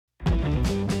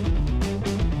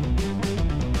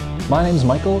My name's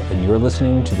Michael, and you're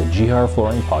listening to the GR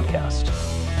Flooring Podcast.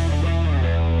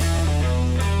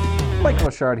 Michael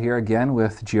Richard here again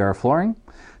with GR Flooring.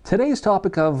 Today's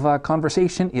topic of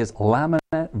conversation is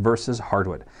laminate versus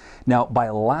hardwood. Now, by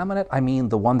laminate, I mean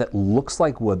the one that looks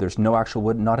like wood. There's no actual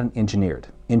wood, not an engineered.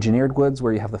 Engineered woods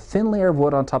where you have the thin layer of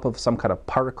wood on top of some kind of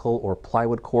particle or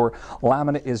plywood core.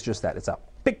 Laminate is just that. It's a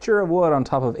picture of wood on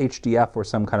top of HDF or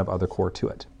some kind of other core to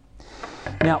it.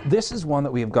 Now, this is one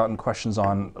that we have gotten questions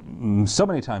on so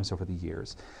many times over the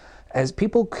years, as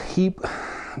people keep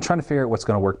trying to figure out what's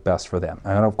going to work best for them.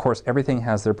 And of course, everything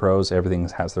has their pros, everything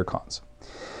has their cons.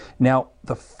 Now,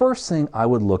 the first thing I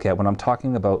would look at when I'm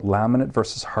talking about laminate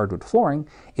versus hardwood flooring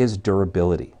is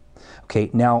durability. Okay,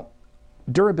 now,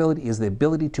 durability is the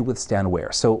ability to withstand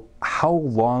wear. So how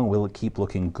long will it keep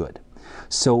looking good?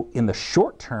 So in the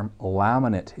short term,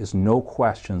 laminate is no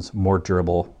questions more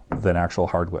durable than actual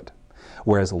hardwood.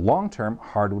 Whereas long-term,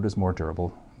 hardwood is more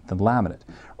durable than laminate.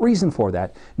 Reason for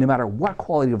that, no matter what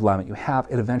quality of laminate you have,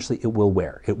 it will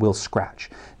wear, it will scratch.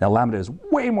 Now laminate is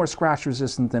way more scratch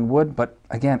resistant than wood, but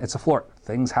again, it's a floor.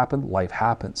 Things happen, life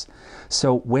happens.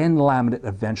 So when laminate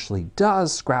eventually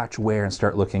does scratch, wear, and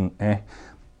start looking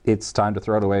it's time to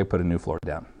throw it away, put a new floor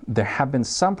down. There have been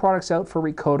some products out for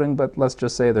recoating, but let's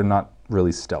just say they're not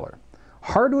really stellar.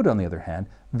 Hardwood, on the other hand,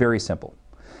 very simple.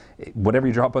 Whatever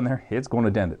you drop on there, it's going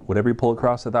to dent it. Whatever you pull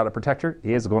across without a protector,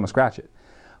 it's going to scratch it.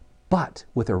 But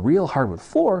with a real hardwood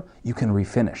floor, you can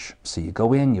refinish. So you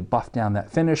go in, you buff down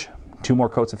that finish, 2 more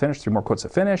coats of finish, 3 more coats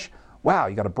of finish. Wow,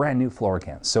 you got a brand new floor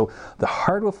again. So the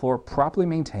hardwood floor, properly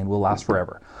maintained, will last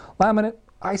forever. Laminate,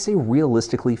 I say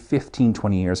realistically 15,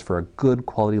 20 years for a good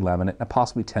quality laminate, and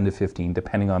possibly 10 to 15,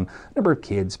 depending on number of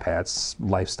kids, pets,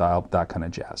 lifestyle, that kind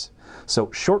of jazz. So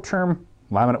short term,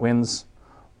 laminate wins.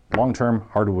 Long-term,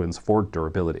 hardwood wins for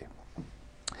durability.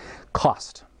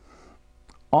 Cost.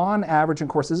 On average, of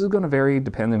course, this is going to vary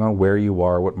depending on where you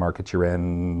are, what market you're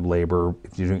in, labor,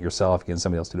 if you're doing it yourself, you get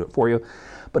somebody else to do it for you.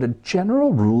 But a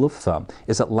general rule of thumb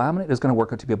is that laminate is going to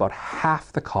work out to be about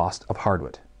half the cost of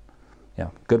hardwood. Yeah,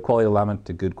 good quality laminate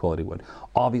to good quality wood.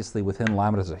 Obviously, within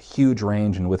laminate is a huge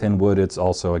range, and within wood, it's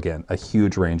also, again, a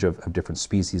huge range of different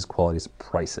species, qualities,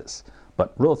 prices.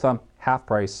 But rule of thumb, half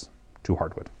price to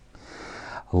hardwood.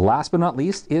 Last but not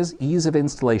least is ease of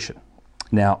installation.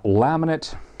 Now,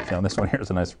 laminate, this one here is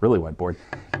a nice, really wide board,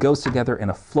 goes together in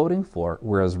a floating floor,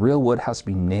 whereas real wood has to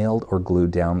be nailed or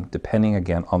glued down, depending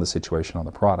again on the situation on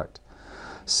the product.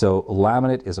 So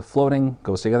laminate is a floating,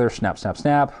 goes together, snap, snap,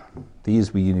 snap.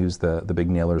 These we use the big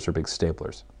nailers or big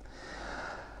staplers.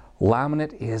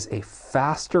 Laminate is a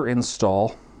faster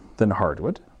install than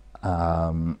hardwood.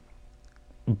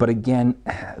 But again,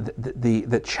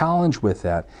 the challenge with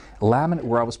that, laminate,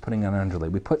 where I was putting an underlay,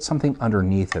 we put something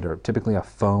underneath it, or typically a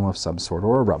foam of some sort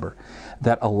or a rubber,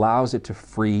 that allows it to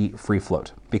free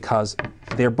float, because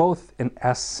they're both in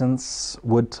essence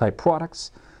wood type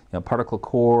products, particle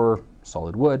core,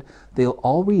 solid wood, they'll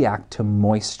all react to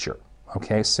moisture.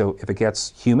 Okay, so if it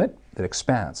gets humid, it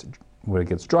expands. When it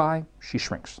gets dry, she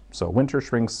shrinks. So winter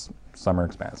shrinks, summer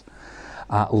expands.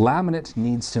 Laminate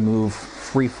needs to move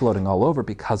free floating all over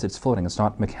because it's floating. It's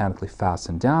not mechanically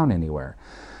fastened down anywhere,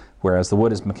 whereas the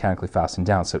wood is mechanically fastened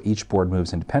down. So each board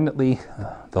moves independently.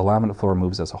 The laminate floor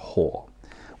moves as a whole.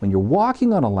 When you're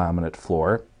walking on a laminate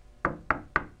floor,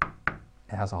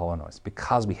 it has a hollow noise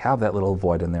because we have that little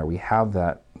void in there. We have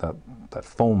that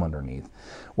foam underneath,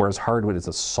 whereas hardwood is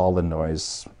a solid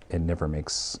noise. It never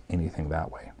makes anything that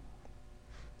way.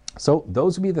 So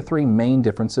those would be the 3 main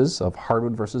differences of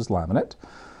hardwood versus laminate.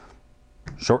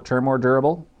 Short-term more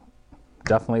durable,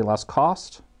 definitely less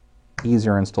cost,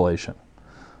 easier installation.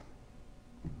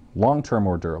 Long-term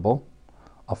more durable,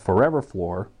 a forever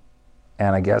floor,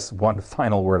 and I guess one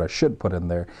final word I should put in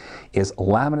there is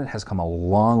laminate has come a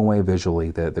long way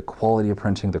visually. The quality of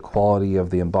printing, the quality of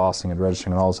the embossing and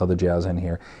registering and all this other jazz in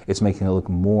here, it's making it look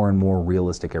more and more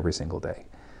realistic every single day.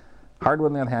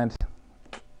 Hardwood, on the other hand,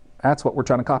 that's what we're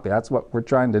trying to copy. That's what we're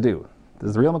trying to do.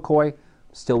 The real McCoy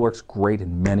still works great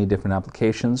in many different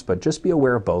applications, but just be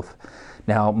aware of both.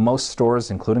 Now, most stores,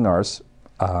 including ours,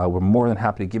 we're more than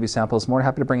happy to give you samples, more than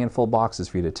happy to bring in full boxes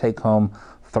for you to take home,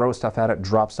 throw stuff at it,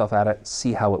 drop stuff at it,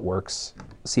 see how it works,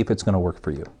 see if it's going to work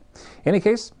for you. In any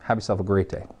case, have yourself a great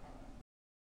day.